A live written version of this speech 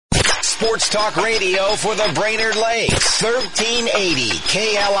Sports Talk Radio for the Brainerd Lakes. 1380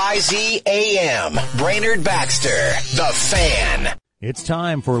 KLIZ AM. Brainerd Baxter, the Fan. It's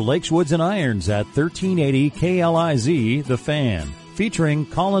time for Lakes, Woods, and Irons at 1380 KLIZ, the Fan, featuring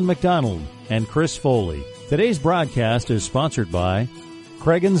Colin McDonald and Chris Foley. Today's broadcast is sponsored by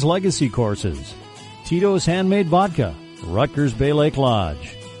Cregan's Legacy Courses, Tito's Handmade Vodka, Rutgers Bay Lake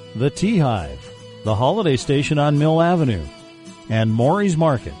Lodge, The Tea Hive, the Holiday Station on Mill Avenue, and Maury's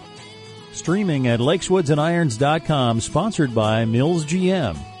Market. Streaming at lakeswoodsandirons.com, sponsored by Mills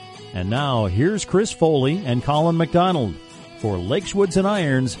GM. And now, here's Chris Foley and Colin McDonald for Lakes, Woods, and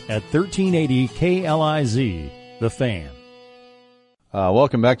Irons at 1380 KLIZ, the Fan.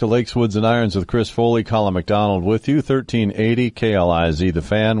 Welcome back to Lakes, Woods, and Irons with Chris Foley, Colin McDonald with you, 1380 KLIZ, the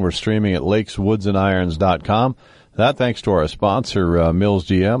Fan. We're streaming at lakeswoodsandirons.com. That thanks to our sponsor, Mills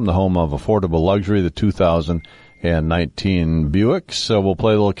GM, the home of affordable luxury, the 2019 Buick. So we'll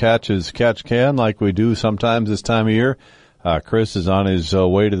play a little catch as catch can like we do sometimes this time of year. Chris is on his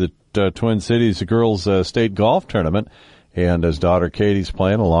way to the Twin Cities girls state golf tournament, and his daughter Katie's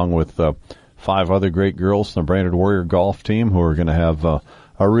playing along with 5 other great girls from the Brainerd Warrior golf team who are going to have a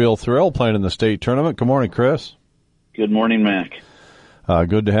real thrill playing in the state tournament. Good morning, Chris. Good morning, Mac.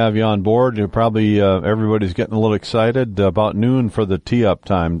 Good to have you on board. You probably everybody's getting a little excited about noon for the tee-up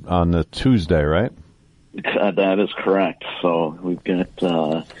time on the Tuesday, right? That is correct. So we've got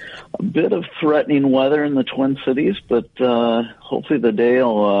a bit of threatening weather in the Twin Cities, but hopefully the day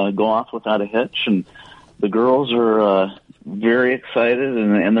will go off without a hitch, and the girls are very excited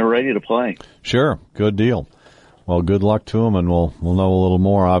and they're ready to play. Sure, good deal. Well, good luck to them, and we'll know a little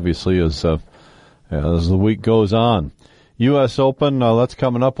more obviously as the week goes on. U.S. Open, that's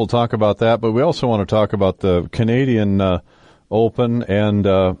coming up. We'll talk about that, but we also want to talk about the Canadian Open and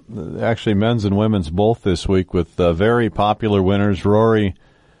actually men's and women's both this week with very popular winners. Rory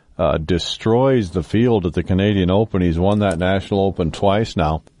destroys the field at the Canadian Open. He's won that National Open twice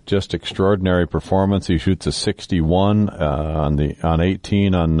now. Just extraordinary performance. He shoots a 61 on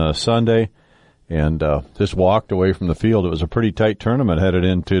 18 on Sunday, and just walked away from the field. It was a pretty tight tournament headed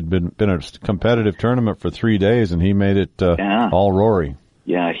into. It had been a competitive tournament for 3 days, and he made it all Rory.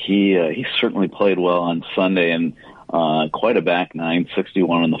 Yeah, he certainly played well on Sunday, and quite a back nine.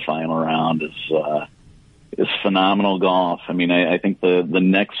 61 in the final round is phenomenal golf. I mean, I think the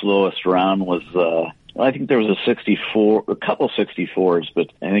next lowest round was. I think there was a 64, a couple 64s, but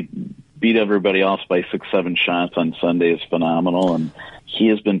I think beat everybody else by 6-7 shots on Sunday is phenomenal, and he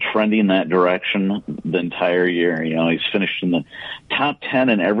has been trending that direction the entire year. You know, he's finished in the top 10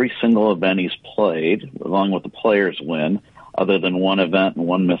 in every single event he's played, along with the Players win, other than one event and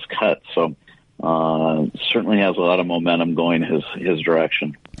one missed cut. So certainly has a lot of momentum going his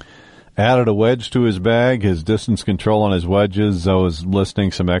direction. Added a wedge to his bag, his distance control on his wedges. I was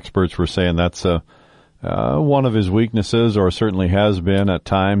listening, some experts were saying that's one of his weaknesses, or certainly has been at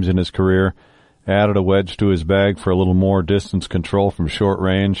times in his career. Added a wedge to his bag for a little more distance control from short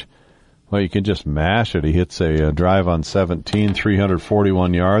range. Well, you can just mash it. He hits a drive on 17,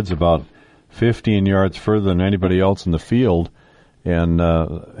 341 yards, about 15 yards further than anybody else in the field, and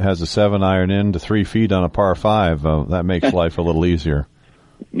has a 7-iron in to 3 feet on a par 5. That makes life a little easier.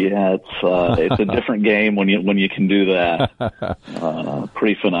 Yeah, it's a different game when you can do that.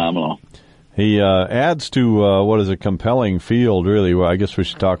 Pretty phenomenal. He adds to what is a compelling field, really. Well, I guess we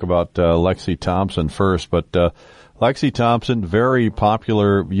should talk about Lexi Thompson first. But Lexi Thompson, very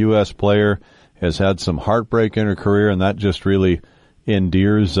popular U.S. player, has had some heartbreak in her career, and that just really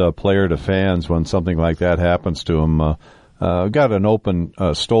endears a player to fans when something like that happens to him. Got an Open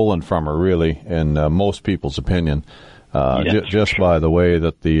stolen from her, really, in most people's opinion, just by the way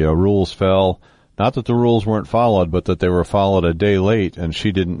that the rules fell. Not that the rules weren't followed, but that they were followed a day late, and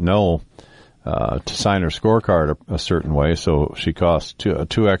she didn't know to sign her scorecard a certain way, so she cost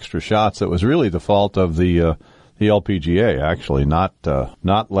two extra shots. That was really the fault of the LPGA, actually, not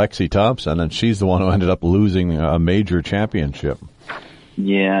Lexi Thompson, and she's the one who ended up losing a major championship.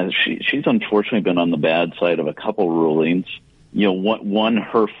 Yeah, she's unfortunately been on the bad side of a couple rulings. You know, one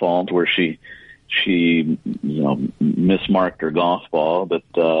her fault where she mismarked her golf ball, but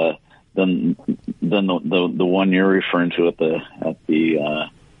then the one you're referring to at the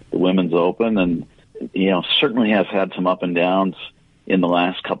Women's Open, and certainly has had some up and downs in the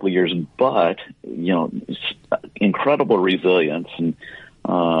last couple of years, but incredible resilience, and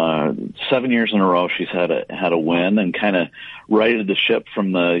 7 years in a row she's had a win, and kind of righted the ship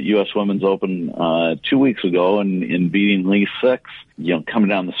from the U.S. Women's Open 2 weeks ago, and in beating Lee Six, coming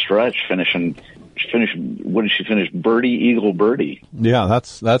down the stretch, finishing. What did she finish? Birdie, eagle, birdie. Yeah,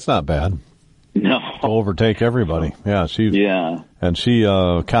 that's not bad. No. To overtake everybody. Yeah, she kind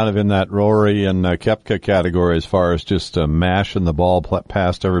of in that Rory and Koepka category as far as just mashing the ball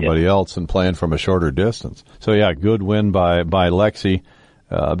past everybody else and playing from a shorter distance. So yeah, good win by Lexi.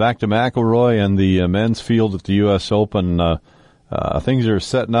 Back to McIlroy and the men's field at the U.S. Open. Things are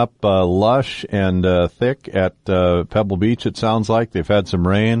setting up lush and thick at Pebble Beach, it sounds like. They've had some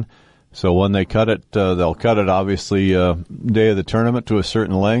rain. So when they cut it, they'll cut it obviously day of the tournament to a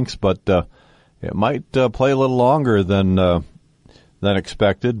certain length, but it might play a little longer than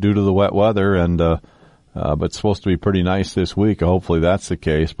expected due to the wet weather, and but it's supposed to be pretty nice this week. Hopefully that's the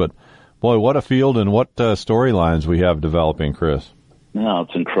case. But boy, what a field and what storylines we have developing, Chris. No,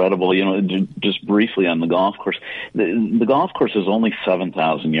 it's incredible. Just briefly on the golf course, the golf course is only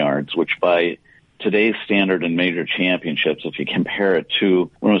 7,000 yards, which by today's standard in major championships, if you compare it to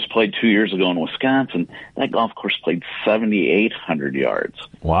when it was played 2 years ago in Wisconsin, that golf course played 7,800 yards.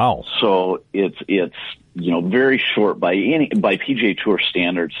 Wow. So it's very short by PGA Tour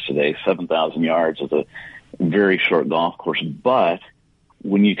standards today. 7,000 yards is a very short golf course. But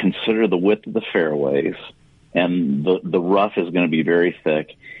when you consider the width of the fairways and the rough is going to be very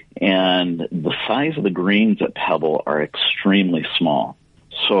thick, and the size of the greens at Pebble are extremely small.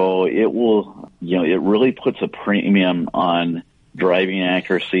 So it will, it really puts a premium on driving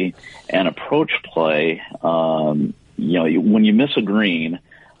accuracy and approach play. When you miss a green,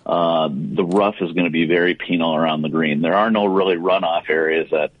 the rough is going to be very penal around the green. There are no really runoff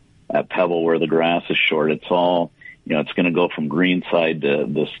areas at Pebble where the grass is short. It's all, it's going to go from green side to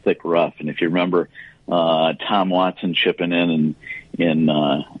this thick rough. And if you remember, Tom Watson chipping in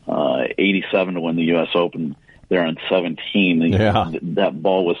 87 to win the U.S. Open there on 17. That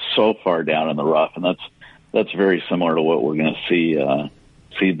ball was so far down in the rough, and that's very similar to what we're going to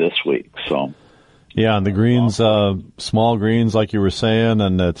see this week. So, yeah, and the greens, small greens, like you were saying,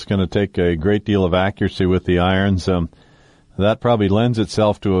 and it's going to take a great deal of accuracy with the irons. That probably lends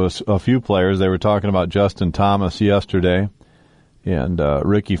itself to a few players. They were talking about Justin Thomas yesterday, and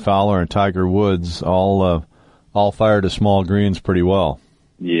Ricky Fowler and Tiger Woods all fired to small greens pretty well.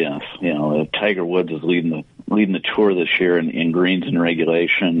 Yes, Tiger Woods is leading the tour this year in greens and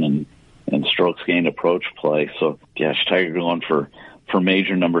regulation and strokes gained approach play. So, gosh, Tiger going for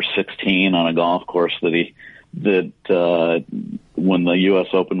major number 16 on a golf course that when the U.S.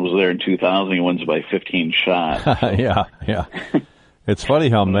 Open was there in 2000, he wins by 15 shots. So. Yeah. It's funny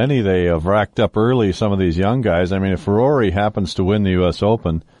how many they have racked up early, some of these young guys. I mean, if Rory happens to win the U.S.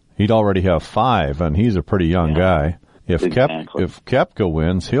 Open, he'd already have 5, and he's a pretty young guy. If Koepka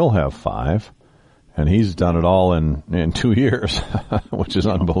wins, he'll have 5. And he's done it all in 2 years, which is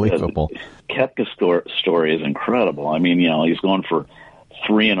unbelievable. Koepka's story is incredible. I mean, he's going for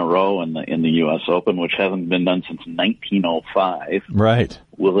 3 in a row in the U.S. Open, which hasn't been done since 1905. Right.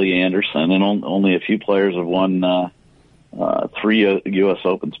 Willie Anderson, and only a few players have won 3 U.S.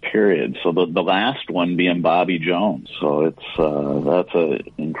 Opens, period. So the last one being Bobby Jones. So that's an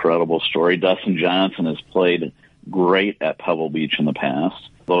incredible story. Dustin Johnson has played great at Pebble Beach in the past.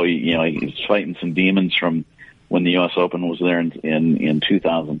 Though he's fighting some demons from when the U.S. Open was there in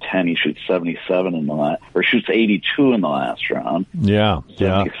 2010. He shoots 77 shoots 82 in the last round. Yeah.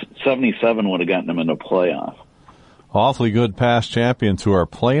 77 would have gotten him into a playoff. Awfully good past champions who are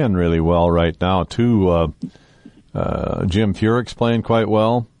playing really well right now too. Jim Furyk's playing quite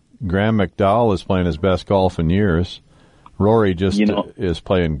well. Graham McDowell is playing his best golf in years. Rory is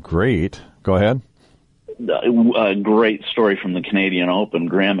playing great. Go ahead. A great story from the Canadian Open.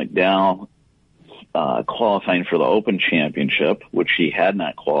 Graham McDowell qualifying for the Open Championship, which he had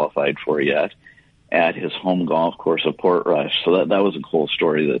not qualified for yet, at his home golf course at Portrush. So that was a cool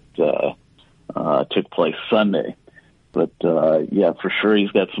story that took place Sunday. But for sure he's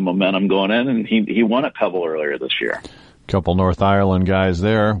got some momentum going in, and he won at Pebble earlier this year. Couple North Ireland guys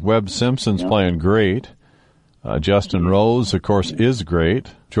there. Webb Simpson's playing great. Justin Rose, of course, is great.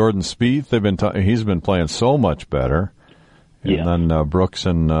 Jordan Spieth, he's been playing so much better. And then Brooks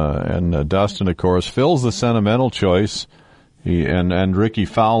and Dustin, of course. Phil's the sentimental choice. And Ricky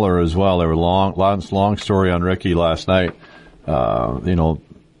Fowler as well. There were long story on Ricky last night.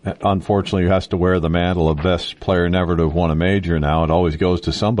 Unfortunately, he has to wear the mantle of best player never to have won a major now. It always goes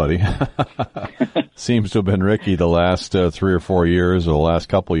to somebody. Seems to have been Ricky the last 3 or 4 years, or the last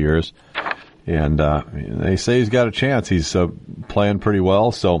couple years. And they say he's got a chance. He's playing pretty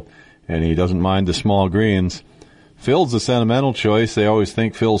well, and he doesn't mind the small greens. Phil's the sentimental choice. They always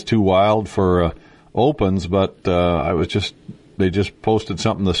think Phil's too wild for Opens, but they just posted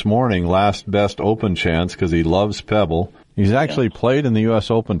something this morning, last best Open chance, because he loves Pebble. He's actually played in the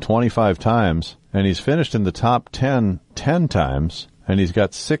U.S. Open 25 times, and he's finished in the top 10 times. and he's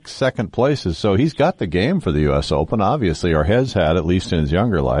got 6 second places. So he's got the game for the U.S. Open, obviously, or has had, at least in his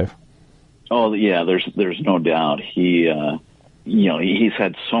younger life. Oh yeah, there's no doubt. He's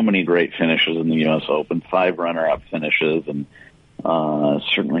had so many great finishes in the U.S. Open, 5 runner-up finishes, and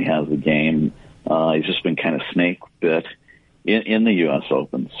certainly has the game. He's just been kind of snake bit in the U.S.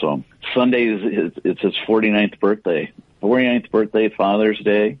 Open. So Sunday it's his 49th birthday. 49th birthday, Father's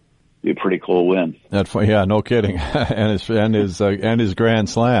Day. Be a pretty cool win. Yeah, no kidding. and his Grand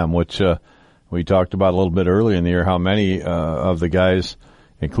Slam, which we talked about a little bit earlier in the year. How many of the guys,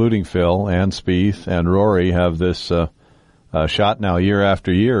 including Phil and Spieth and Rory, have this shot now year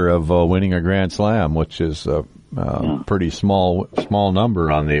after year of winning a Grand Slam, which is pretty small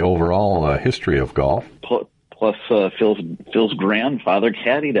number on the overall history of golf. Plus, Phil's grandfather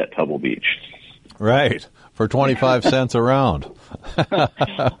caddied at Pebble Beach. Right, for 25 cents a round.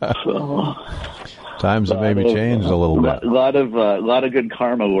 Times have maybe changed a little bit. A lot of good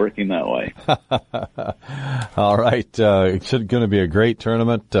karma working that way. All right, it's going to be a great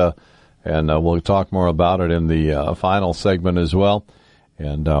tournament, and we'll talk more about it in the final segment as well,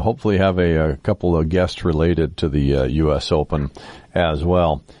 and hopefully have a couple of guests related to the U.S. Open as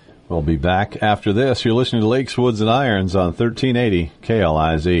well. We'll be back after this. You're listening to Lakes, Woods, and Irons on 1380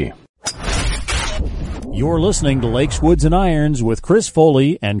 KLIZ. You're listening to Lakes, Woods, and Irons with Chris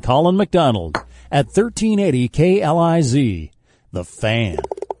Foley and Colin McDonald at 1380 KLIZ, The Fan.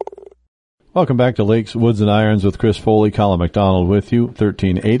 Welcome back to Lakes, Woods, and Irons with Chris Foley, Colin McDonald with you,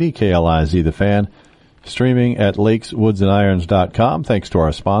 1380 KLIZ, The Fan, streaming at lakeswoodsandirons.com. Thanks to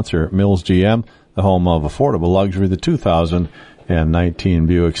our sponsor, Mills GM, the home of affordable luxury, the 2019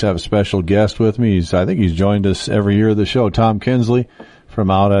 Buicks. I have a special guest with me. I think he's joined us every year of the show, Tom Kinsley from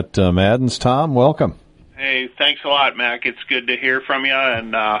out at Madden's. Tom, welcome. Hey, thanks a lot, Mac. It's good to hear from you,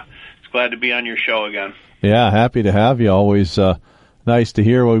 and it's glad to be on your show again. Yeah, happy to have you. Always nice to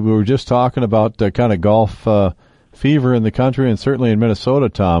hear. We were just talking about kind of golf fever in the country, and certainly in Minnesota,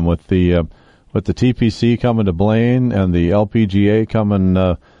 Tom, with the TPC coming to Blaine and the LPGA coming,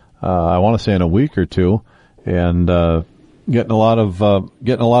 I want to say in a week or two, and getting a lot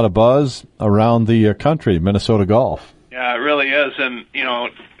of buzz around the country, Minnesota golf. Yeah, it really is, and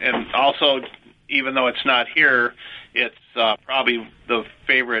also, even though it's not here, it's probably the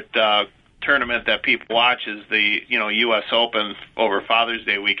favorite tournament that people watch is the U.S. Open over Father's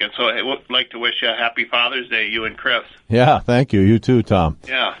Day weekend. So I would like to wish you a happy Father's Day, you and Chris. Yeah, thank you. You too, Tom.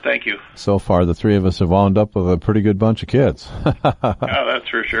 Yeah, thank you. So far, the three of us have wound up with a pretty good bunch of kids. Yeah, that's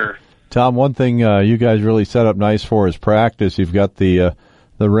for sure. Tom, one thing you guys really set up nice for is practice. You've got the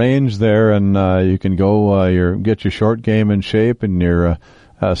range there, and you can go get your short game in shape and your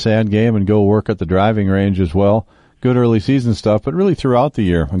sand game, and go work at the driving range as well. Good early season stuff, but really throughout the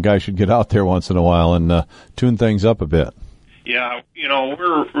year, a guy should get out there once in a while and tune things up a bit. Yeah,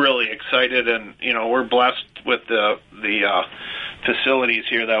 we're really excited, and we're blessed with the facilities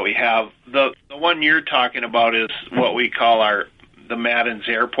here that we have. The one you're talking about is what we call the Madden's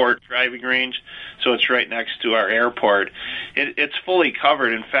Airport driving range. So it's right next to our airport. It's fully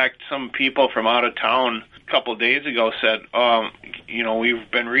covered. In fact, some people from out of town a couple of days ago said,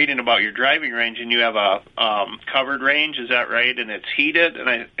 we've been reading about your driving range, and you have a covered range. Is that right? And it's heated. And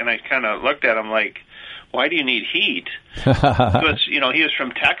I kind of looked at him like, why do you need heat? Because he was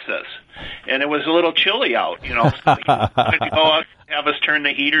from Texas, and it was a little chilly out. So he wanted to go out, have us turn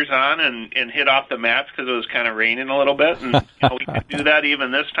the heaters on and hit off the mats because it was kind of raining a little bit, and we could do that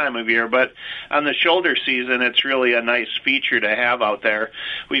even this time of year. But on the shoulder season, it's really a nice feature to have out there.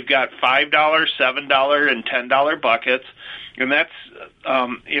 We've got $5, $7, and $10 buckets, and that's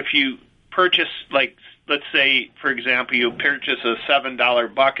if you purchase, like, let's say, for example, you purchase a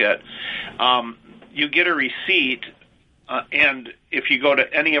 $7 bucket. You get a receipt, and if you go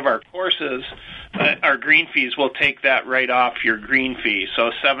to any of our courses, our green fees will take that right off your green fee. So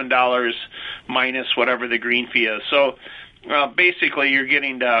 $7 minus whatever the green fee is. So basically, you're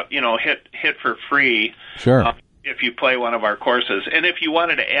getting to hit for free. Sure. If you play one of our courses. And if you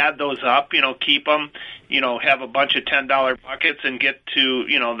wanted to add those up, keep them, have a bunch of $10 buckets and get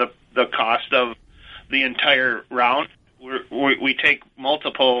to the cost of the entire round. We take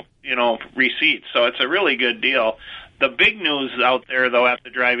multiple, receipts, so it's a really good deal. The big news out there, though, at the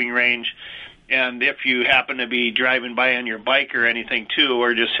driving range, and if you happen to be driving by on your bike or anything, too,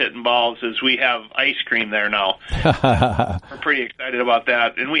 or just hitting balls, is we have ice cream there now. We're pretty excited about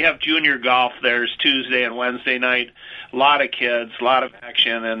that. And we have junior golf there Tuesday and Wednesday night. A lot of kids, a lot of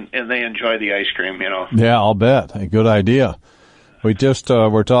action, and they enjoy the ice cream, Yeah, I'll bet. A good idea. We just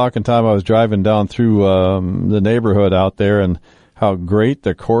were talking, Tom. I was driving down through the neighborhood out there, and how great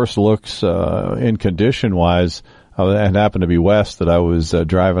the course looks in condition-wise. it happened to be West that I was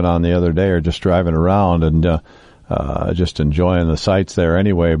driving on the other day, or just driving around and just enjoying the sights there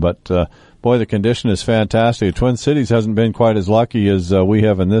anyway. But boy, the condition is fantastic. Twin Cities hasn't been quite as lucky as we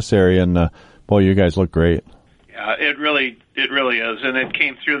have in this area, and boy, you guys look great. Yeah, it really is, and it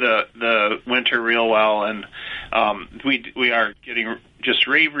came through the winter real well, and we are getting just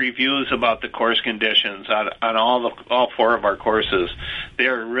rave reviews about the course conditions on all 4 of our courses.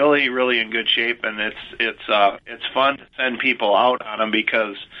 They're really, really in good shape, and it's fun to send people out on them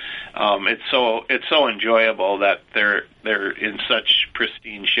because it's so enjoyable that they're in such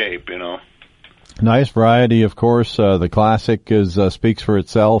pristine shape, you know. Nice variety, of course. The Classic speaks for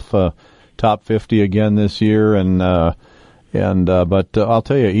itself. Top 50 again this year, but I'll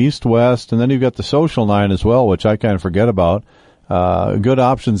tell you, East, West, and then you've got the Social 9 as well, which I kind of forget about. Good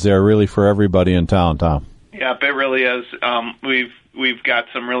options there, really, for everybody in town, Tom. Yeah, it really is. We've got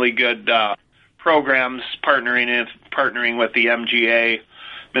some really good programs partnering with the MGA,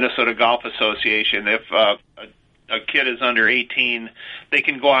 Minnesota Golf Association. If a kid is under 18, they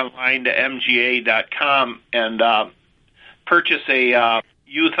can go online to mga.com and purchase a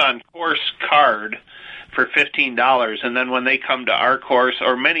Youth on Course card for $15, and then when they come to our course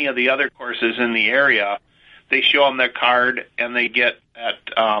or many of the other courses in the area, they show them their card, and they get at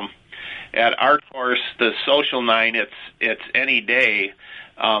our course, the Social 9. It's any day.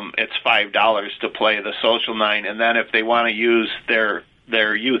 It's $5 to play the Social 9, and then if they want to use their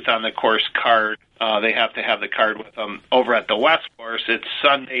Youth on the Course card, they have to have the card with them. Over at the West course, it's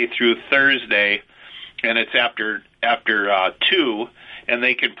Sunday through Thursday, and it's after 2. And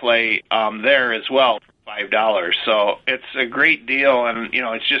they can play there as well for $5. So it's a great deal, and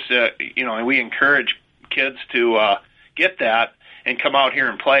it's just we encourage kids to get that and come out here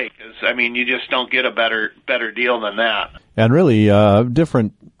and play because you just don't get a better deal than that. And really,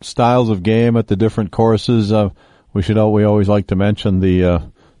 different styles of game at the different courses. We always like to mention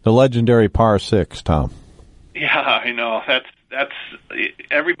the legendary par 6, Tom. Yeah, I know that's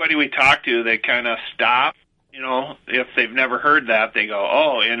everybody we talk to. They kind of stop. If they've never heard that, they go,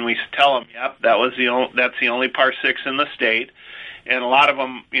 oh, and we tell them, yep, that's the only par 6 in the state. And a lot of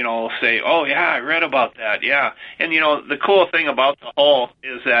them, say, oh, yeah, I read about that, yeah. And, the cool thing about the hole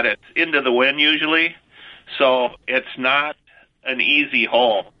is that it's into the wind usually, so it's not an easy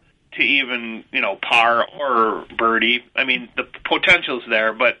hole to even, par or birdie. The potential's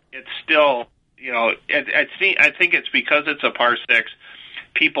there, but it's still, I think it's because it's a par 6,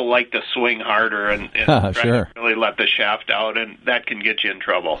 people like to swing harder and try sure. to really let the shaft out, and that can get you in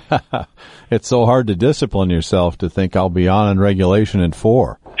trouble. It's so hard to discipline yourself to think I'll be on in regulation in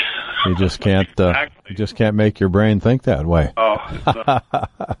 4. You just can't. Exactly. You just can't make your brain think that way. Oh,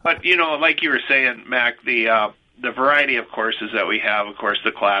 but like you were saying, Mac, the variety of courses that we have, of course,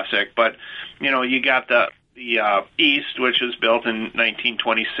 the Classic, but you got the East, which was built in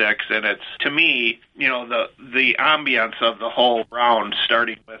 1926, and it's, to me, the ambiance of the whole round,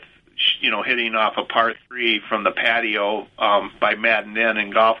 starting with, hitting off a par 3 from the patio by Madden Inn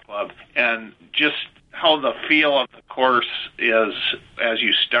and Golf Club, and just how the feel of the course is as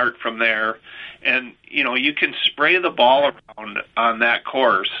you start from there, and, you can spray the ball around on that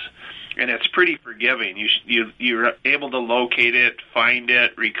course, and it's pretty forgiving. You're able to locate it, find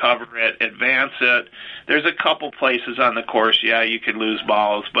it, recover it, advance it. There's a couple places on the course, you could lose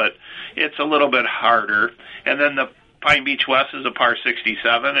balls, but it's a little bit harder. And then the Pine Beach West is a par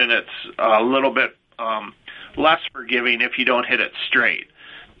 67, and it's a little bit less forgiving if you don't hit it straight,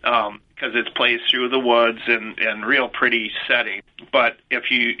 because it's placed through the woods and real pretty setting. But if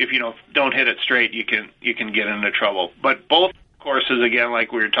you don't hit it straight, you can get into trouble. But both courses, again,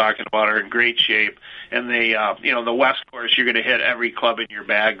 like we were talking about, are in great shape, and they, the West course, you're going to hit every club in your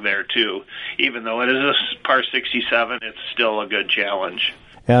bag there too. Even though it is a par 67, it's still a good challenge.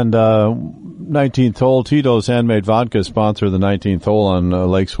 And 19th hole, Tito's Handmade Vodka sponsor the 19th hole on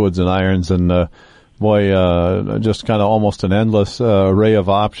Lakes, Woods, and Irons, and just kind of almost an endless array of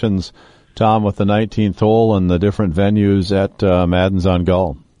options, Tom, with the 19th hole and the different venues at Madden's on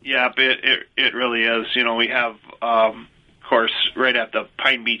Gull. Yeah, it really is. We have course right at the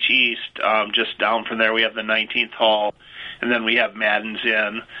Pine Beach East, just down from there we have the 19th hole, and then we have Madden's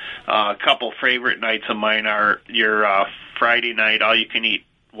Inn. A couple favorite nights of mine are your Friday night all you can eat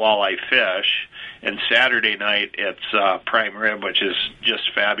walleye fish, and Saturday night it's prime rib, which is just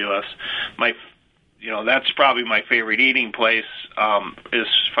fabulous. That's probably my favorite eating place as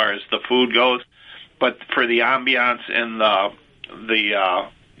far as the food goes, but for the ambiance and the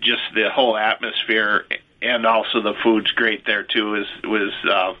just the whole atmosphere, and also the food's great there too, was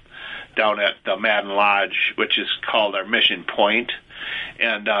down at the Madden Lodge, which is called our Mission Point.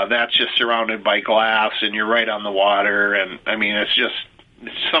 And that's just surrounded by glass, and you're right on the water. And, I mean, it's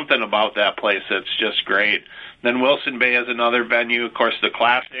something about that place that's just great. Then Wilson Bay is another venue. Of course, the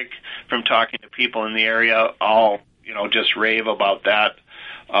Classic, from talking to people in the area, all, just rave about that.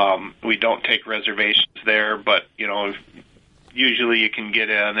 We don't take reservations there, but, usually you can get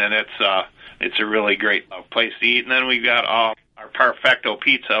in, and it's a really great place to eat. And then we've got our Perfecto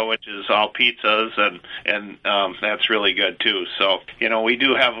Pizza, which is all pizzas, and that's really good too. So, we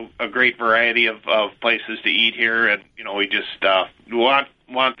do have a great variety of places to eat here, and, we just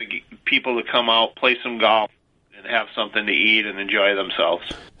want the people to come out, play some golf, and have something to eat and enjoy themselves.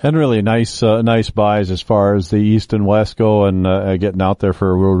 And really nice buys as far as the East and West go, and getting out there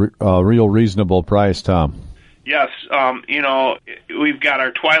for a real reasonable price, Tom. Yes, we've got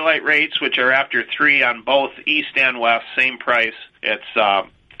our twilight rates, which are after 3 on both East and West, same price. It's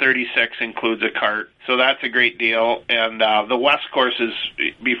 $36, includes a cart, so that's a great deal. And the West course is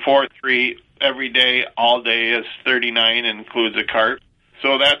before 3 every day, all day is $39, includes a cart.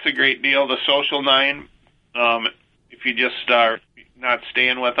 So that's a great deal. The Social 9, if you just are not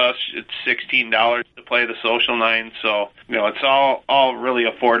staying with us, it's $16 to play the Social 9. So it's all really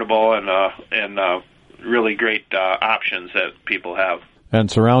affordable and really great options that people have. And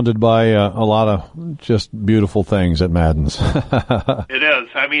surrounded by a lot of just beautiful things at Madden's. It is.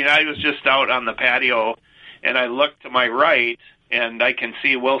 I mean, I was just out on the patio, and I looked to my right, and I can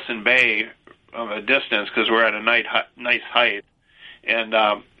see Wilson Bay from a distance because we're at a nice height. And,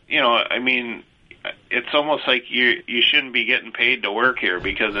 I mean, it's almost like you shouldn't be getting paid to work here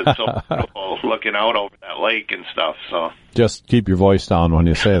because it's so beautiful looking out over that lake and stuff. So just keep your voice down when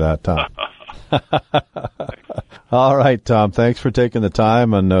you say that, Tom. All right, Tom, thanks for taking the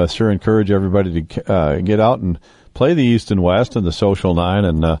time, and sure encourage everybody to get out and play the East and West and the Social 9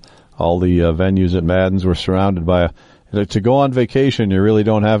 and all the venues at Madden's. We're surrounded by to go on vacation, you really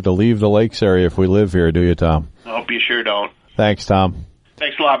don't have to leave the lakes area if we live here, do you, Tom? I hope you sure don't. Thanks, Tom.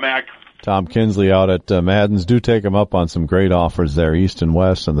 Thanks a lot, Mac. Tom Kinsley out at Madden's. Do take him up on some great offers there, East and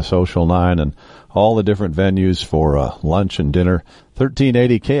West and the Social 9 and all the different venues for lunch and dinner.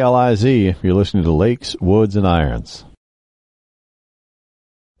 1380 KLIZ, you're listening to Lakes, Woods, and Irons.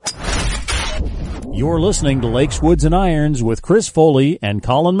 You're listening to Lakes, Woods, and Irons with Chris Foley and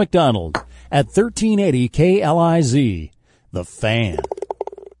Colin McDonald at 1380 KLIZ, The Fan.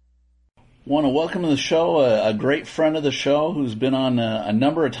 Want to welcome to the show a great friend of the show who's been on a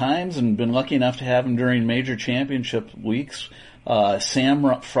number of times and been lucky enough to have him during major championship weeks. Sam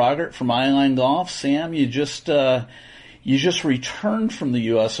Froggatt from Eyeline Golf. Sam, you just returned from the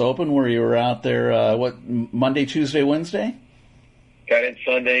U.S. Open where you were out there, Monday, Tuesday, Wednesday? Got in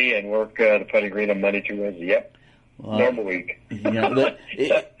Sunday and work the putting green on Monday through Wednesday. Yep. Normal week.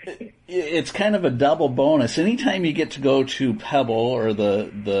 It's kind of a double bonus. Anytime you get to go to Pebble or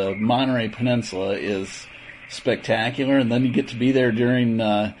the Monterey Peninsula is spectacular, and then you get to be there during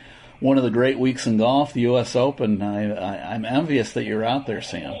one of the great weeks in golf, the U.S. Open. I'm envious that you're out there,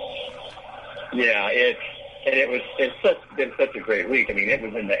 Sam. Yeah, it's been such a great week. I mean, it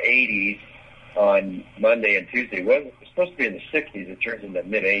was in the 80s on Monday and Tuesday. It was supposed to be in the 60s. It turns into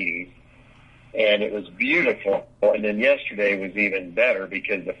mid-80s. And it was beautiful. And then yesterday was even better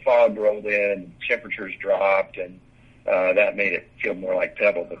because the fog rolled in, temperatures dropped, and that made it feel more like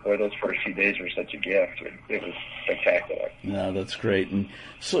Pebble. But boy, those first few days were such a gift. It was spectacular. No, that's great. And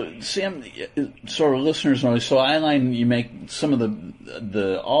so, Sam, so our listeners know, so Eyeline, you make some of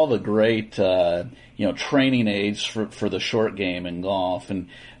all the great training aids for the short game in golf, and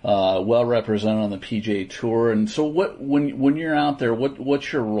well represented on the PGA Tour. And so, when you're out there,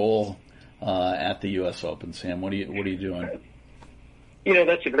 what's your role at the U.S. Open, Sam? What are you doing?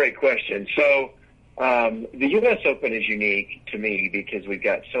 That's a great question. So the U.S. Open is unique to me because we've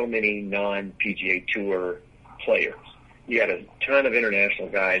got so many non-PGA Tour players. You got a ton of international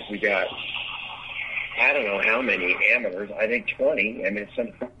guys. We got, I don't know how many amateurs. I think 20. I mean, it's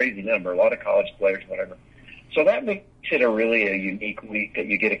some crazy number. A lot of college players, whatever. So that makes it a unique week that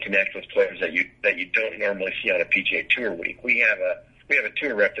you get to connect with players that you don't normally see on a PGA Tour week. We have a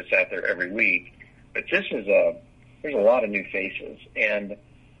tour rep that's out there every week, but there's a lot of new faces, and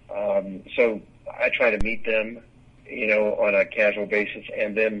so I try to meet them, on a casual basis.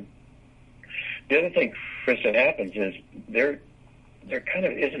 And then the other thing, Chris, that happens is there kind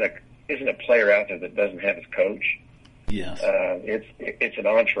of isn't a player out there that doesn't have his coach. Yes, it's an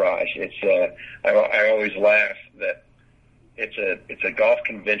entourage. It's I always laugh that it's a golf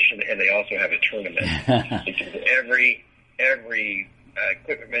convention and they also have a tournament because every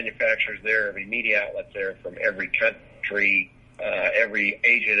equipment manufacturer's there, every media outlet's there from every country. Every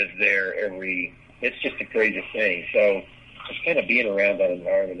agent is there. It's just the craziest thing. So just kind of being around that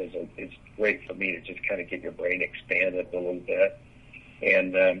environment is great for me to just kind of get your brain expanded a little bit.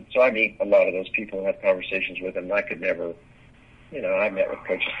 And so I meet a lot of those people and have conversations with them. I could never, I met with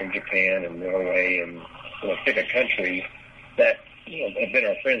coaches from Japan and Norway and pick a country that have been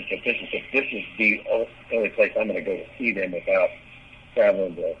our friends, but this is the only place I'm going to go to see them without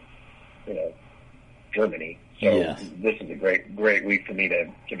traveling to Germany. So This is a great week for me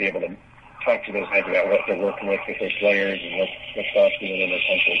to be able to talk to those guys about what they're working with their players and what's doing in their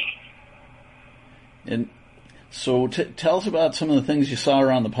country. And so tell us about some of the things you saw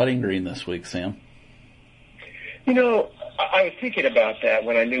around the putting green this week, Sam. I was thinking about that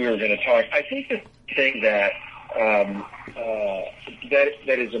when I knew we were going to talk. I think the thing that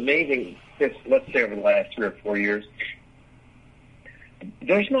that is amazing, let's say over the last 3 or 4 years,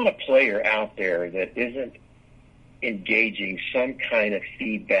 there's not a player out there that isn't engaging some kind of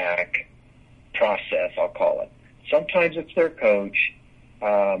feedback process, I'll call it. Sometimes it's their coach.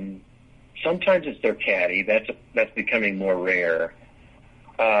 Sometimes it's their caddy. That's becoming more rare.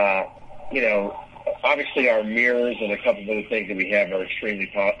 Obviously our mirrors and a couple of other things that we have are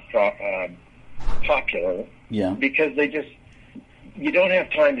extremely popular. Yeah. Because you don't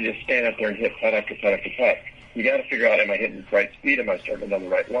have time to just stand up there and hit putt after putt after putt. You got to figure out, am I hitting the right speed? Am I starting on the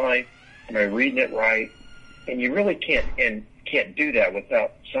right line? Am I reading it right? And you really can't do that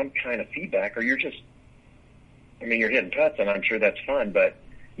without some kind of feedback, or you're hitting putts, and I'm sure that's fun, but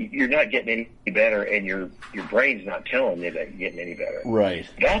you're not getting any better, and your brain's not telling you that you're getting any better. Right.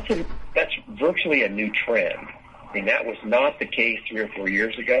 That's virtually a new trend. I mean, that was not the case 3 or 4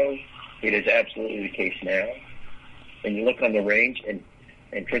 years ago. It is absolutely the case now. And you look on the range, and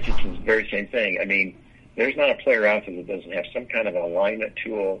Christensen's the very same thing. I mean, there's not a player out there that doesn't have some kind of an alignment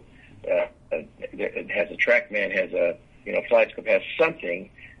tool. It has a TrackMan, has a FlightScope, has something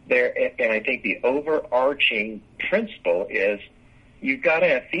there. And I think the overarching principle is you've got to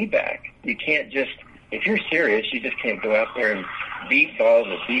have feedback. You can't just, if you're serious, you just can't go out there and beat balls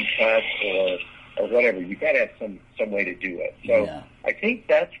or beat putts or whatever. You've got to have some way to do it. So yeah. I think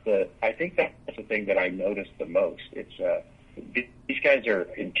that's the thing that I noticed the most. It's these guys are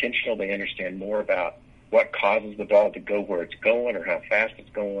intentional. They understand more about what causes the ball to go where it's going, or how fast it's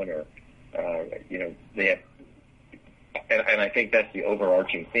going, or they have. And I think that's the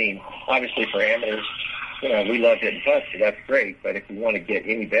overarching theme. Obviously, for amateurs, we love hitting putts, so that's great. But if you want to get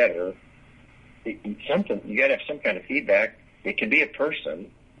any better, you got to have some kind of feedback. It can be a person,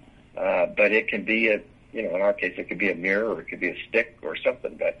 but it can be in our case, it could be a mirror, or it could be a stick or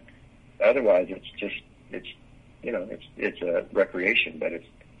something. But otherwise, it's a recreation, but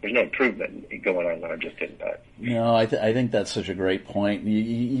there's no improvement going on when I'm just hitting putts. No, I think that's such a great point.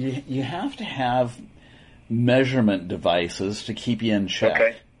 You have to have measurement devices to keep you in check.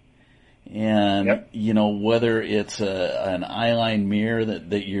 Okay. And, yep. Whether it's an eyeline mirror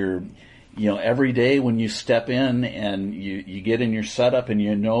that you're, every day when you step in and you get in your setup and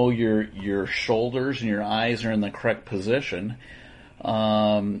your shoulders and your eyes are in the correct position,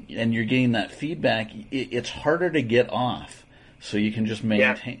 and you're getting that feedback, it's harder to get off. So you can just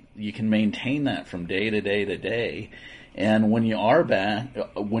maintain that from day to day to day. And when you are back,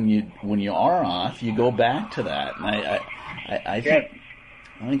 when you are off, you go back to that. And I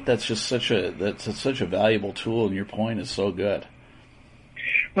think that's just such a valuable tool, and your point is so good.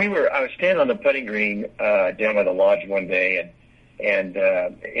 I was standing on the putting green down by the lodge one day, and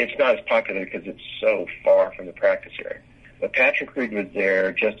it's not as popular because it's so far from the practice area. But Patrick Reed was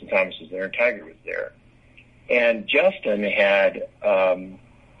there, Justin Thomas was there, and Tiger was there. And Justin had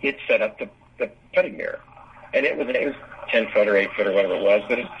he'd set up the putting mirror. And it was 10-foot or 8-foot or whatever it was,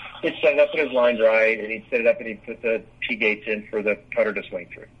 but he'd set it up in his line right, and he'd set it up and he'd put the tee gates in for the putter to swing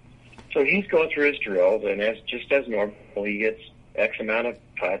through. So he's going through his drills, and as normal, he gets X amount of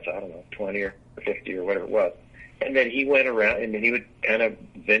putts, 20 or 50 or whatever it was. And then he went around, and then he would kind of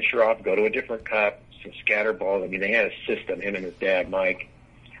venture off, go to a different cup, some scatter balls. I mean, they had a system, him and his dad, Mike.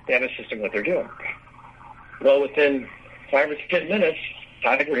 They have a system what they're doing. Well, within 5 or 10 minutes,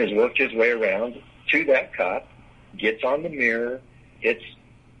 Tiger has worked his way around to that cup, gets on the mirror, hits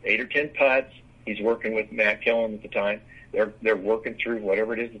 8 or 10 putts. He's working with Matt Killen at the time. They're working through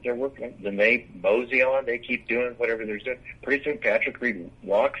whatever it is that they're working on. Then they mosey on. They keep doing whatever they're doing. Pretty soon, Patrick Reed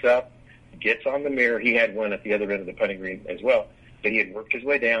walks up, gets on the mirror. He had one at the other end of the putting green as well, but he had worked his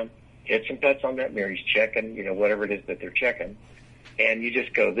way down, hit some putts on that mirror. He's checking, whatever it is that they're checking, and you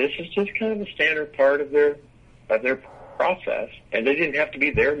just go, this is just kind of a standard part of their process, and they didn't have to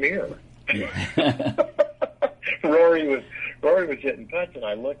be their mirror. Rory was hitting putts, and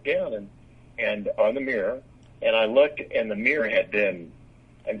I looked down and on the mirror, and I looked, and the mirror had been,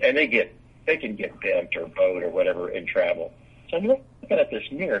 and they can get bent or bowed or whatever in travel. So I'm looking at this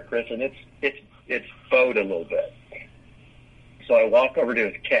mirror, Chris, and it's bowed a little bit. So I walk over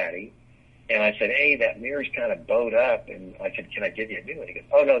to his caddy, and I said, "Hey, that mirror's kind of bowed up." And I said, "Can I give you a new one?" He goes,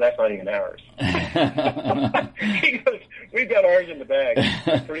 "Oh, no, that's not even ours." He goes, "We've got ours in the bag."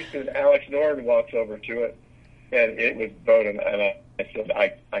 And pretty soon, Alex Norton walks over to it, and it was bowed. And I said,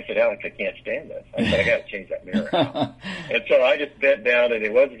 "Alex, I can't stand this." I said, "I got to change that mirror out." And so I just bent down, and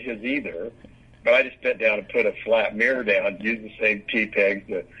it wasn't his either, but I just bent down and put a flat mirror down, used the same T-pegs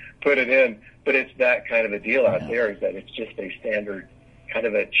to put it in. But it's that kind of a deal out there, is that it's just a standard kind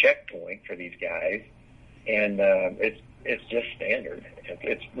of a checkpoint for these guys, and it's just standard.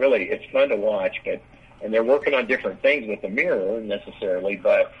 It's fun to watch, and they're working on different things with the mirror necessarily,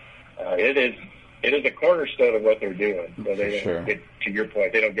 but it is a cornerstone of what they're doing. So they don't get, to your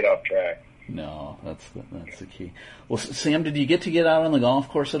point, they don't get off track. No, that's the key. Well, Sam, did you get out on the golf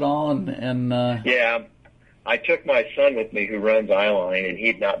course at all? Yeah, I took my son with me who runs Eyeline, and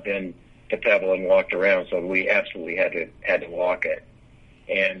he'd not been to Pebble and walked around, so we absolutely had to walk it.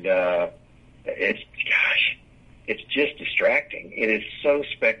 And it's just distracting. It is so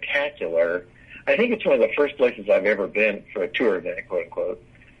spectacular. I think it's one of the first places I've ever been for a tour event, quote unquote,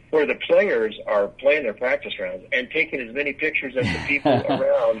 where the players are playing their practice rounds and taking as many pictures as the people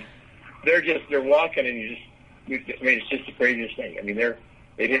around. They're walking, and it's just the craziest thing. I mean,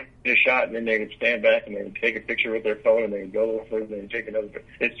 they'd hit a shot, and then they would stand back and they would take a picture with their phone, and they would go a little further and they would take another picture.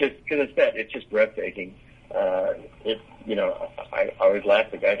 It's just because it's just breathtaking. I always laugh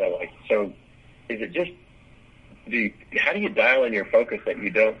at the guys I like. So, is it just how do you dial in your focus that you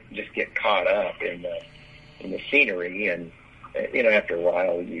don't just get caught up in the scenery? And after a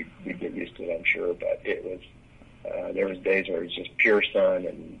while you get used to it, I'm sure. But it was there was days where it was just pure sun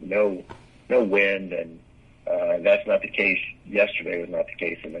and no wind, and that's not the case. Yesterday was not the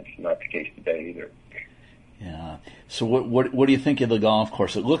case, and it's not the case today either. Yeah. So what do you think of the golf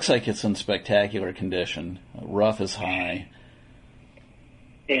course? It looks like it's in spectacular condition. Rough is high.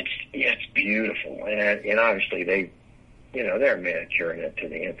 It's beautiful, and obviously they're manicuring it to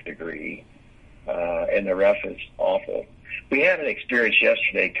the nth degree, and the rough is awful. We had an experience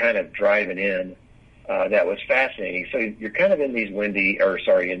yesterday, kind of driving in, that was fascinating. So you're kind of in these in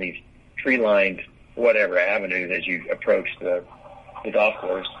these tree-lined whatever avenues as you approach the golf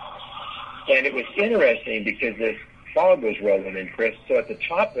course. And it was interesting because this fog was rolling in, Chris. So at the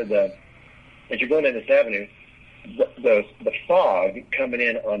top of as you're going in this avenue, the fog coming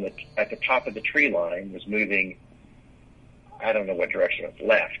in at the top of the tree line was moving. I don't know what direction it was.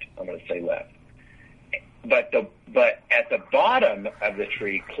 Left. I'm going to say left. But at the bottom of the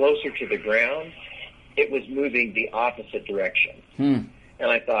tree, closer to the ground, it was moving the opposite direction. And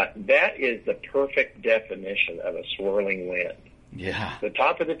I thought, that is the perfect definition of a swirling wind. Yeah. The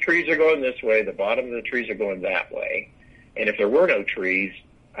top of the trees are going this way, the bottom of the trees are going that way. And if there were no trees,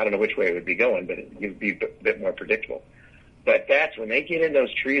 I don't know which way it would be going, but it would be a bit more predictable. But that's when they get in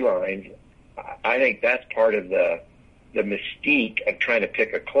those tree lines, I think that's part of the mystique of trying to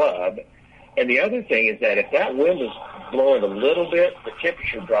pick a club. And the other thing is that if that wind is blowing a little bit, the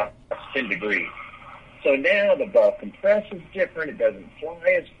temperature drops 10 degrees. So now the ball compresses different, it doesn't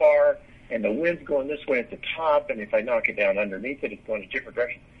fly as far, and the wind's going this way at the top, and if I knock it down underneath it, it's going a different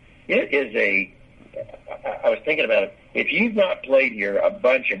direction. It is I was thinking about it. If you've not played here a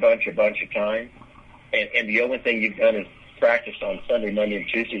bunch of times, and the only thing you've done is practice on Sunday, Monday, and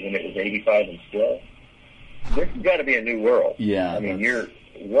Tuesdays, and it was 85 and still, there's got to be a new world. Yeah. I mean,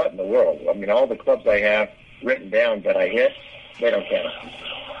 what in the world? I mean, all the clubs I have written down that I hit, they don't count.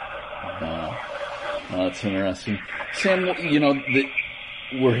 That's interesting. Sam,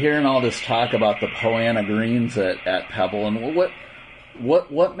 we're hearing all this talk about the Poa annua greens at Pebble, and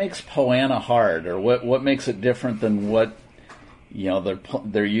what makes Poa annua hard, or what makes it different than what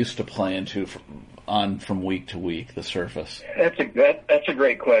they're used to playing from week to week, the surface? That's a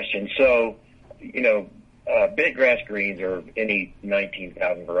great question. So, bent grass greens, or any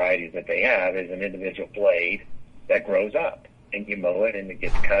 19,000 varieties that they have, is an individual blade that grows up, and you mow it, and it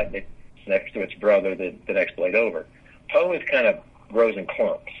gets cut, and it's next to its brother, the next blade over. Poa is kind of grows in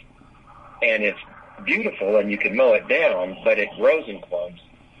clumps, and it's beautiful, and you can mow it down, but it grows in clumps,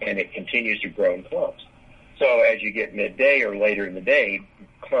 and it continues to grow in clumps. So as you get midday or later in the day,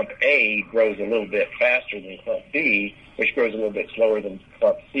 clump A grows a little bit faster than clump B, which grows a little bit slower than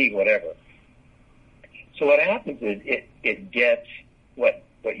clump C, whatever. So what happens is it gets what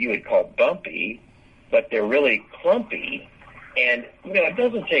you would call bumpy, but they're really clumpy. And, it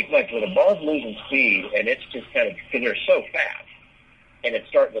doesn't take much. When the ball's losing speed, and it's just kind of, because they're so fast, and it's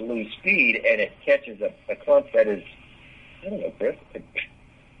starting to lose speed, and it catches a clump that is, I don't know, Chris,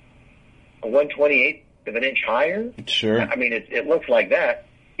 a 1/28th of an inch higher. Sure. I mean, it looks like that.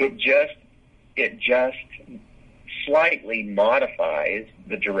 It just slightly modifies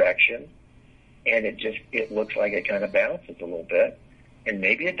the direction, and it looks like it kind of bounces a little bit, and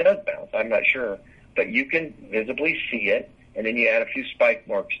maybe it does bounce. I'm not sure, but you can visibly see it, and then you add a few spike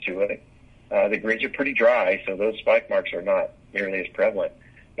marks to it. The greens are pretty dry, so those spike marks are not nearly as prevalent.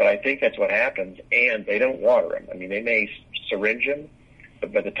 But I think that's what happens, and they don't water them. I mean, they may syringe them,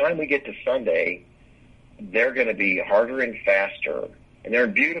 but by the time we get to Sunday, they're going to be harder and faster, and they're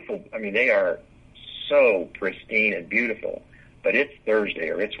beautiful. I mean, they are so pristine and beautiful, but it's Thursday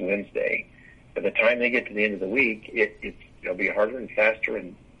or it's Wednesday. By the time they get to the end of the week, it'll be harder and faster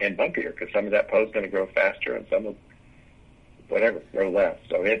and bumpier, because some of that poe's going to grow faster and some of whatever grow less.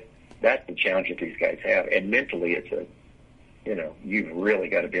 So that's the challenge that these guys have. And mentally, you've really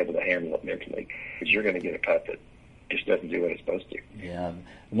got to be able to handle it mentally, because you're going to get a putt that just doesn't do what it's supposed to. Yeah,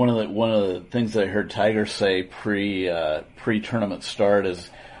 one of the things that I heard Tiger say pre-tournament start is,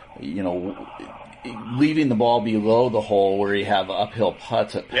 leaving the ball below the hole where you have uphill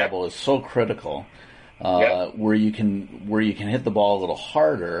putts at Pebble is so critical. Where you can hit the ball a little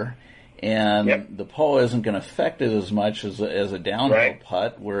harder, and the POA isn't going to affect it as much as a downhill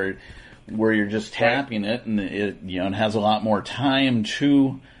putt where you're just tapping it, and it has a lot more time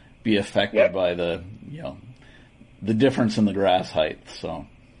to be affected by the difference in the grass height. So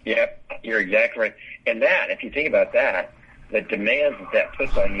you're exactly right. And that, if you think about that, the demands that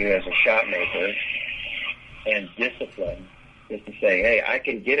puts on you as a shot maker and discipline is to say, hey, I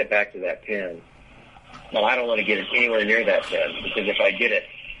can get it back to that pin. Well, I don't want to get it anywhere near that pin, because if I get it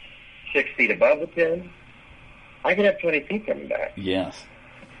 6 feet above the pin, I can have 20 feet coming back. Yes.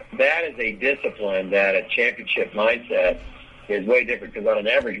 That is a discipline that a championship mindset is way different, because on an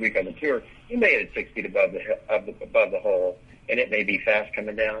average week on the tour, you may hit it 6 feet above the hole, and it may be fast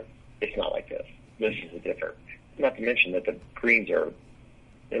coming down. It's not like this. This is a different. Not to mention that the greens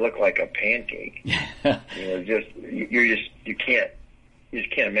they look like a pancake. You just can't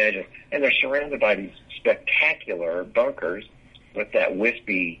imagine. And they're surrounded by these spectacular bunkers with that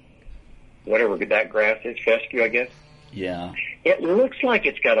wispy, whatever that grass is, fescue, I guess. Yeah. It looks like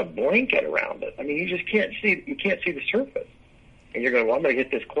it's got a blanket around it. I mean, you just can't see the surface. And you're going, well, I'm going to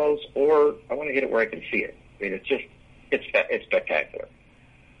hit this close, or I want to hit it where I can see it. I mean, it's spectacular.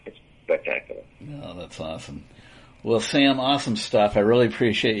 It's spectacular. Oh, that's awesome. Well, Sam, awesome stuff. I really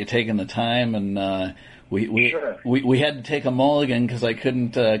appreciate you taking the time, and we had to take a mulligan because I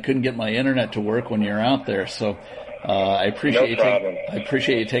couldn't get my internet to work when you were out there. So I appreciate you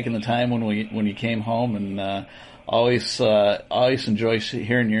taking the time when you came home, and always enjoy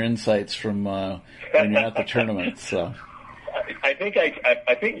hearing your insights from when you're at the tournament. So I think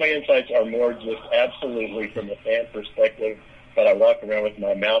my insights are more just absolutely from the fan perspective. But I walk around with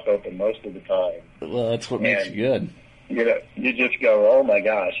my mouth open most of the time. Well, that's what makes you good. You just go, oh my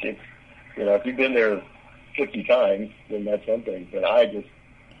gosh! If you've been there 50 times, then that's something. But I just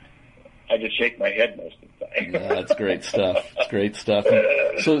shake my head most of the time. Yeah, that's great stuff. It's great stuff.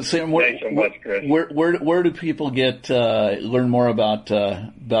 So, Sam, thanks so much, Chris. Where do people learn more about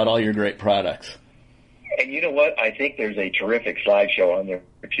all your great products? And you know what? I think there's a terrific slideshow on there,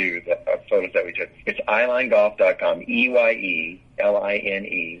 too, photos that we took. It's eyelinegolf.com,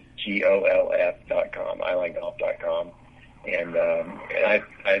 EYELINEGOLF.com, eyelinegolf.com. And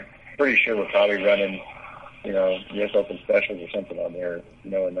I'm pretty sure we're probably running, US Open specials or something on there,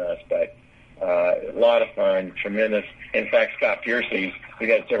 knowing us. But a lot of fun, tremendous. In fact, Scott Piercy, we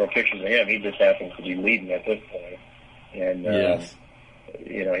got several pictures of him. He just happens to be leading at this point. And, yes.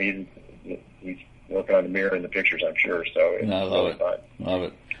 He's working on the mirror and the pictures, I'm sure. So it's really fun. Love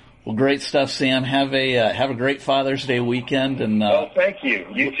it. Well, great stuff, Sam. Have a great Father's Day weekend, and thank you.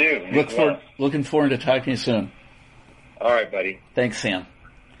 You too. Looking forward to talking to you soon. All right, buddy. Thanks, Sam.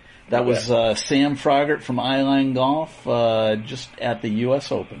 That was Sam Froggatt from Eyeline Golf, just at the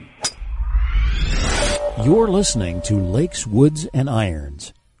U.S. Open. You're listening to Lakes, Woods, and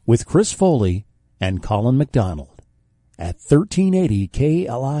Irons with Chris Foley and Colin McDonald at 1380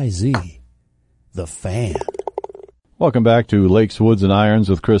 KLIZ, The Fan. Welcome back to Lakes, Woods, and Irons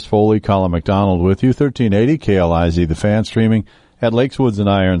with Chris Foley, Colin McDonald with you. 1380 KLIZ, The Fan, streaming at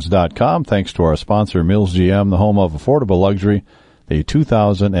lakeswoodsandirons.com. Thanks to our sponsor, Mills GM, the home of affordable luxury, the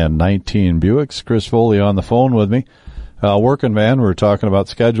 2019 Buicks. Chris Foley on the phone with me. Working man, we're talking about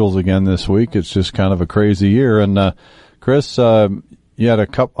schedules again this week. It's just kind of a crazy year. And Chris, you had a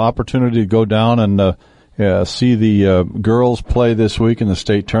opportunity to go down and see the girls play this week in the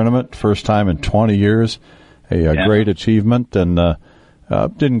state tournament. First time in 20 years. A great achievement, and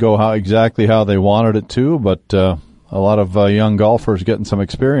Didn't go exactly how they wanted it to, but a lot of young golfers getting some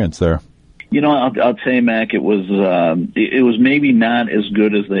experience there. I'll tell you, Mac, it was maybe not as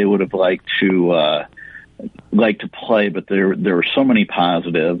good as they would have liked to play, but there were so many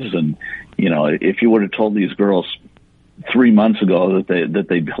positives. And if you would have told these girls 3 months ago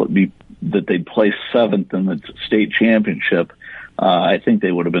that they'd place seventh in the state championship, I think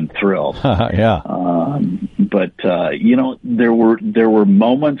they would have been thrilled. Yeah. But there were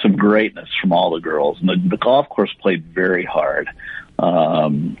moments of greatness from all the girls, and the golf course played very hard.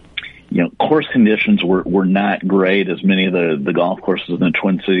 Course conditions were not great, as many of the golf courses in the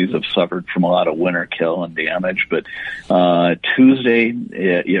Twin Cities have suffered from a lot of winter kill and damage. But Tuesday,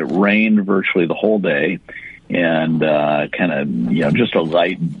 it rained virtually the whole day, and kind of just a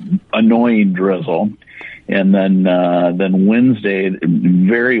light, annoying drizzle. And then Wednesday,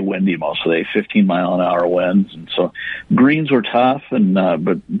 very windy most of the day, 15-mile-an-hour winds, and so greens were tough. And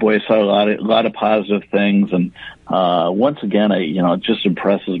but boy, I saw a lot of positive things. And once again, it just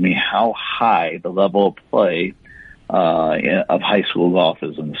impresses me how high the level of play of high school golf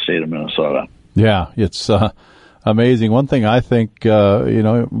is in the state of Minnesota. Yeah, it's amazing. One thing I think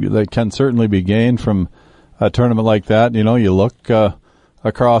that can certainly be gained from a tournament like that. You look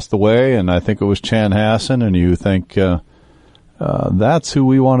across the way, and I think it was Chanhassen, and you think that's who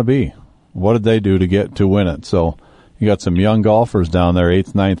we want to be. What did they do to win it? So you got some young golfers down there,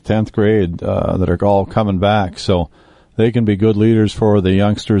 8th, 9th, 10th grade, that are all coming back. So they can be good leaders for the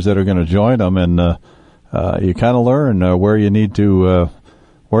youngsters that are going to join them, and you kind of learn where you need to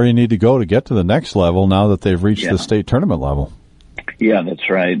go to get to the next level now that they've reached the state tournament level. Yeah, that's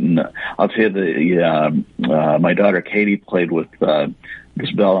right. And I'll tell you, my daughter Katie played with this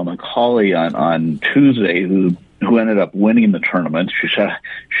Bella McCauley on Tuesday, who ended up winning the tournament. She shot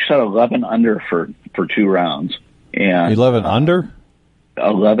 11 under for 2 rounds. And 11 under?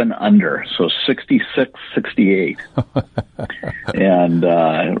 11 under, so 66-68. And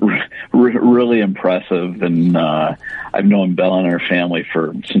really impressive. And I've known Bella and her family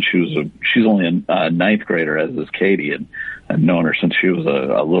since she's only a ninth grader, as is Katie, and I've known her since she was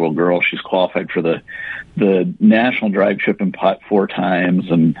a little girl. She's qualified for the National Drive, Chip, and Putt 4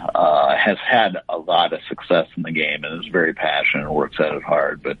 times, and has had a lot of success in the game, and is very passionate and works at it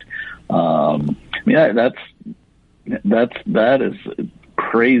hard. But that is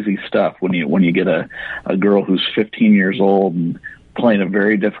crazy stuff when you get a girl who's 15 years old and playing a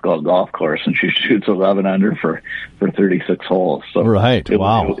very difficult golf course, and she shoots 11 under for 36 holes. So right,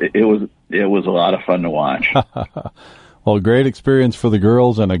 wow, it was a lot of fun to watch. Well, great experience for the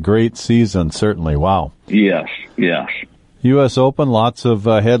girls and a great season, certainly. Wow. Yes. U.S. Open, lots of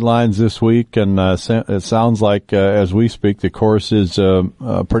headlines this week, and it sounds like, as we speak, the course is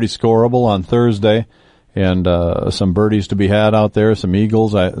pretty scoreable on Thursday, and some birdies to be had out there, some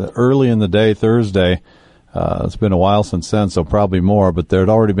eagles. Early in the day, Thursday, it's been a while since then, so probably more, but there had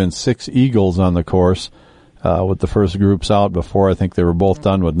already been 6 eagles on the course with the first groups out before I think they were both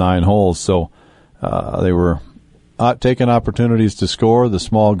done with 9 holes, so they were taking opportunities to score. The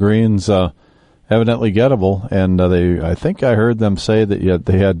small greens evidently gettable, and I think I heard them say that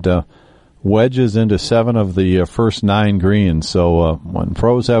they had wedges into 7 of the first 9 greens. So when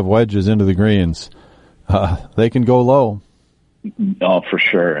pros have wedges into the greens, they can go low. Oh, for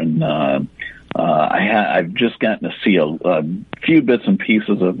sure. And I've just gotten to see a few bits and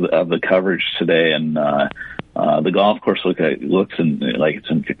pieces of the coverage today, and the golf course looks like it's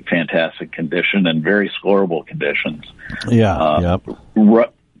in fantastic condition and very scoreable conditions. Yeah,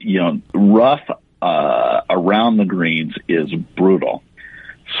 rough around the greens is brutal.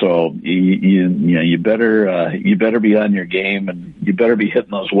 So you better be on your game, and you better be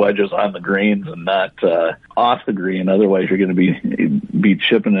hitting those wedges on the greens and not off the green. Otherwise, you're going to be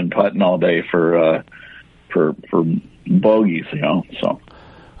chipping and putting all day for bogeys. So.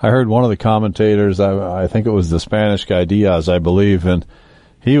 I heard one of the commentators, I think it was the Spanish guy Diaz, I believe, and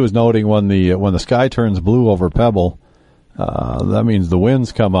he was noting when the sky turns blue over Pebble, that means the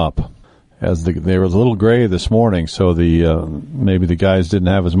winds come up. As they were a little gray this morning, so maybe the guys didn't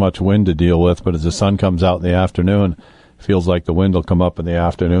have as much wind to deal with. But as the sun comes out in the afternoon, it feels like the wind will come up in the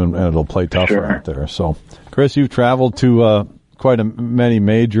afternoon and it'll play tougher out there. So, Chris, you've traveled to quite many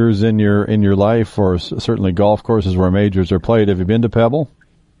majors in your life, or certainly golf courses where majors are played. Have you been to Pebble?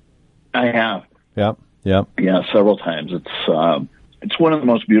 I have. Yep. Yeah, several times. It's one of the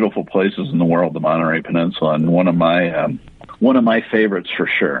most beautiful places in the world, the Monterey Peninsula, and one of my favorites for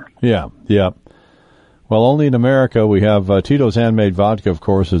sure. Yeah. Well, only in America we have Tito's Handmade Vodka, of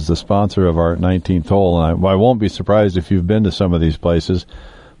course, is the sponsor of our 19th hole, and I won't be surprised if you've been to some of these places,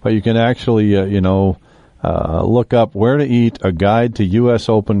 but you can actually, look up Where to Eat, a Guide to U.S.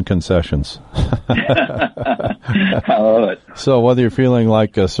 Open Concessions. I love it. So whether you're feeling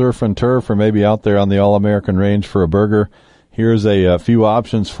like surf and turf or maybe out there on the All-American range for a burger, here's a few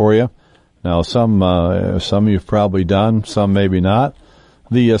options for you. Now, some you've probably done, some maybe not.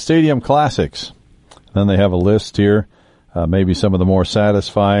 The Stadium Classics. Then they have a list here, maybe some of the more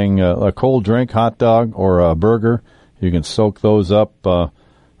satisfying, a cold drink, hot dog, or a burger. You can soak those up at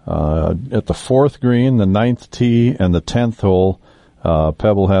the 4th green, the 9th tee, and the 10th hole.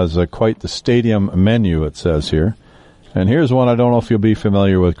 Pebble has quite the stadium menu, it says here. And here's one I don't know if you'll be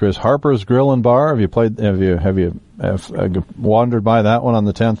familiar with, Chris. Harper's Grill and Bar. Have you wandered by that one on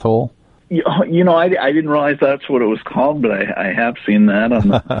the 10th hole? You know, I didn't realize that's what it was called, but I have seen that on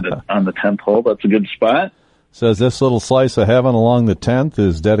the 10th hole. That's a good spot. Says this little slice of heaven along the 10th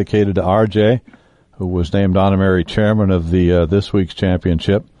is dedicated to RJ, who was named honorary chairman of the this week's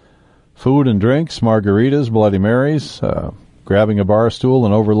championship. Food and drinks, margaritas, Bloody Marys, grabbing a bar stool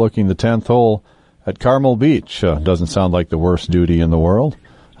and overlooking the 10th hole at Carmel Beach. Doesn't sound like the worst duty in the world.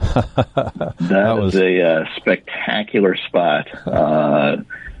 that was a spectacular spot.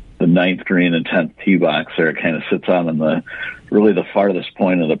 The 9th green and 10th tee box there. It kind of sits out on the farthest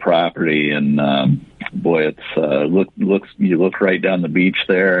point of the property, and boy, it's you look right down the beach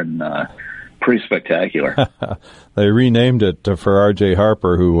there, and pretty spectacular. They renamed it for R.J.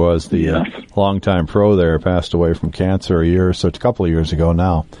 Harper, who was the longtime pro there, passed away from cancer a couple of years ago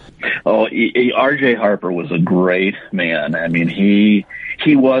now. Oh, R.J. Harper was a great man. I mean, he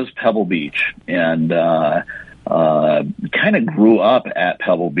was Pebble Beach, and kind of grew up at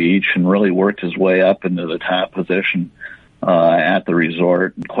Pebble Beach and really worked his way up into the top position at the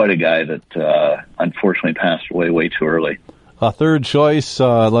resort. Quite a guy that unfortunately passed away way too early. A third choice,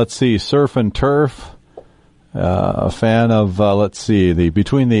 let's see, surf and turf. A fan of, between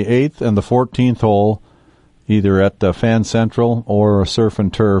the 8th and the 14th hole, either at Fan Central or surf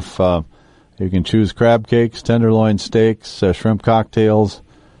and turf. You can choose crab cakes, tenderloin steaks, shrimp cocktails,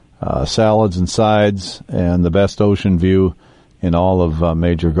 salads and sides, and the best ocean view in all of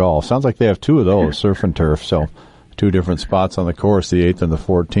major golf. Sounds like they have two of those, surf and turf, so two different spots on the course, the 8th and the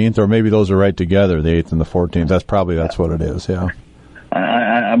 14th, or maybe those are right together, the 8th and the 14th. That's what it is, yeah.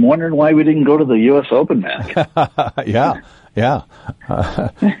 I'm wondering why we didn't go to the U.S. Open match. yeah.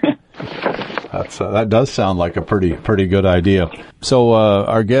 That does sound like a pretty good idea. So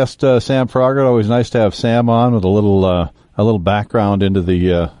our guest, Sam Froggatt, always nice to have Sam on with a little background into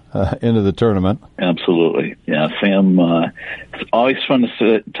the tournament. Absolutely, yeah. Sam, it's always fun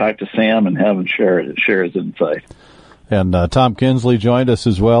to talk to Sam and have him share his insight. And Tom Kinsley joined us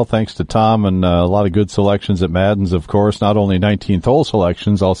as well. Thanks to Tom, and a lot of good selections at Madden's, of course. Not only 19th hole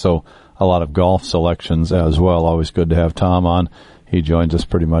selections, also a lot of golf selections as well. Always good to have Tom on. He joins us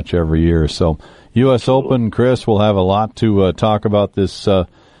pretty much every year. So U.S. Open, Chris, we'll have a lot to talk about this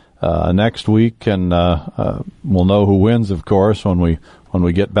next week, and we'll know who wins, of course, when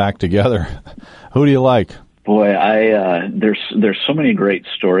we get back together. Who do you like? Boy, there's so many great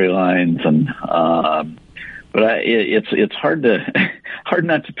storylines, and but it's hard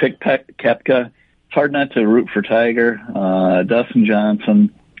not to pick Koepka. It's hard not to root for Tiger, Dustin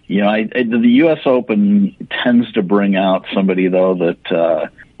Johnson. You know, the U.S. Open tends to bring out somebody though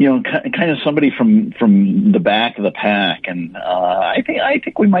that kind of somebody from the back of the pack, and I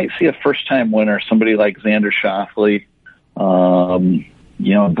think we might see a first time winner, somebody like Xander Schauffele.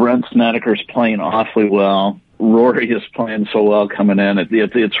 Brent Snedeker's playing awfully well. Rory is playing so well coming in.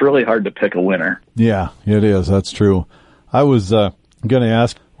 It's really hard to pick a winner. Yeah, it is. That's true. I was going to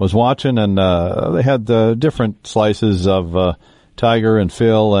ask, was watching, and they had different slices of Tiger and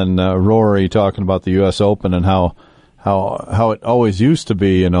Phil and Rory talking about the U.S. Open and how it always used to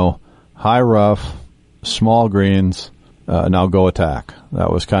be, high rough, small greens, now go attack.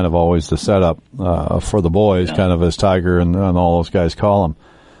 That was kind of always the setup for the boys, kind of as Tiger and all those guys call them.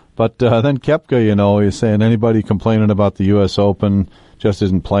 But then Koepka, he's saying anybody complaining about the U.S. Open just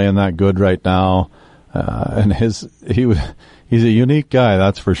isn't playing that good right now. And he's a unique guy,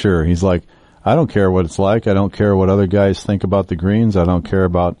 that's for sure. He's like, I don't care what it's like. I don't care what other guys think about the greens. I don't care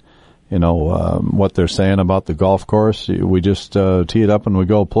about, what they're saying about the golf course. We just tee it up and we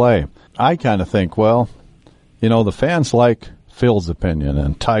go play. I kind of think, well, the fans like Phil's opinion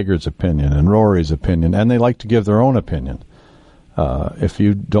and Tiger's opinion and Rory's opinion, and they like to give their own opinion. If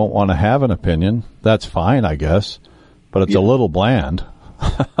you don't want to have an opinion, that's fine, I guess, but it's a little bland.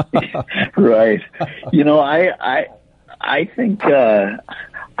 Right. I think I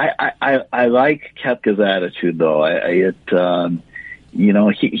like Koepka's attitude, though.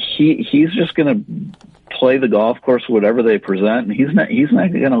 He's just going to play the golf course, whatever they present, and he's not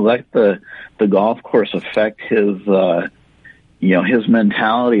going to let the golf course affect his, his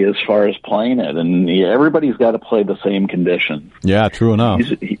mentality as far as playing it. And everybody's got to play the same conditions. Yeah, true enough.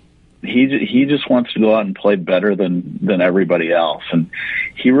 He just wants to go out and play better than everybody else, and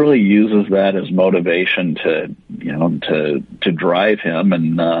he really uses that as motivation to drive him.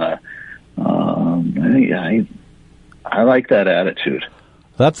 And I like that attitude.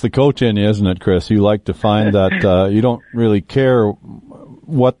 That's the coach in you, isn't it, Chris? You like to find that you don't really care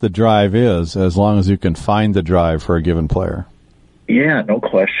what the drive is as long as you can find the drive for a given player. Yeah, no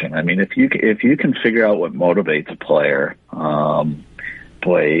question. I mean, if you can figure out what motivates a player, and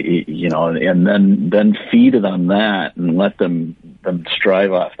then feed it on that and let them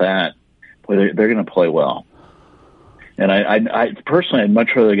strive off that, boy, they're going to play well. And I personally, I'd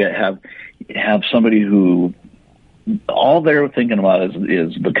much rather have somebody who all they're thinking about is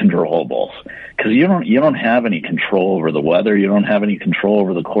the controllables, because you don't have any control over the weather, you don't have any control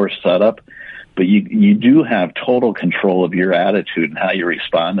over the course setup, but you do have total control of your attitude and how you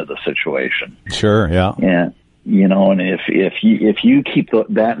respond to the situation. Sure, yeah. And and if you keep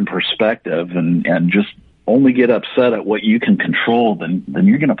that in perspective and just only get upset at what you can control, then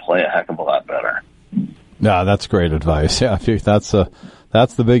you're going to play a heck of a lot better. Yeah, that's great advice. Yeah,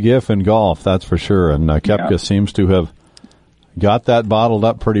 that's the big if in golf, that's for sure. And Koepka seems to have got that bottled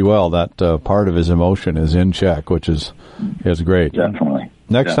up pretty well. That part of his emotion is in check, which is great. Definitely.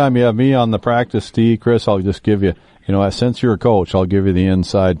 Next time you have me on the practice tee, Chris, I'll just give you, since you're a coach, I'll give you the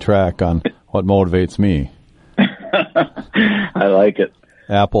inside track on what motivates me. I like it.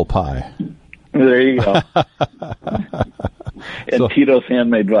 Apple pie. There you go. And Tito's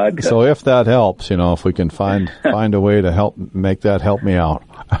handmade vodka. So if that helps, if we can find a way to help me out.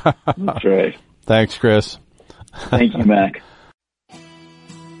 That's right. Thanks, Chris. Thank you, Mac.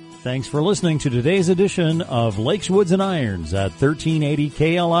 Thanks for listening to today's edition of Lakes, Woods, and Irons at 1380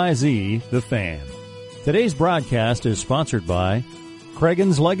 KLIZ, The Fan. Today's broadcast is sponsored by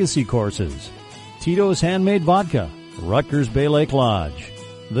Cregan's Legacy Courses, Tito's Handmade Vodka, Rutgers Bay Lake Lodge,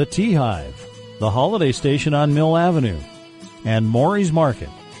 The Tea Hive, The Holiday Station on Mill Avenue, and Maury's Market.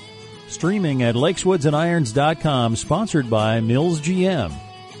 Streaming at lakeswoodsandirons.com, sponsored by Mills GM.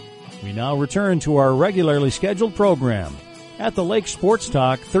 We now return to our regularly scheduled program at the Lake Sports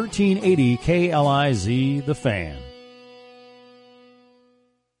Talk 1380 KLIZ, The Fan.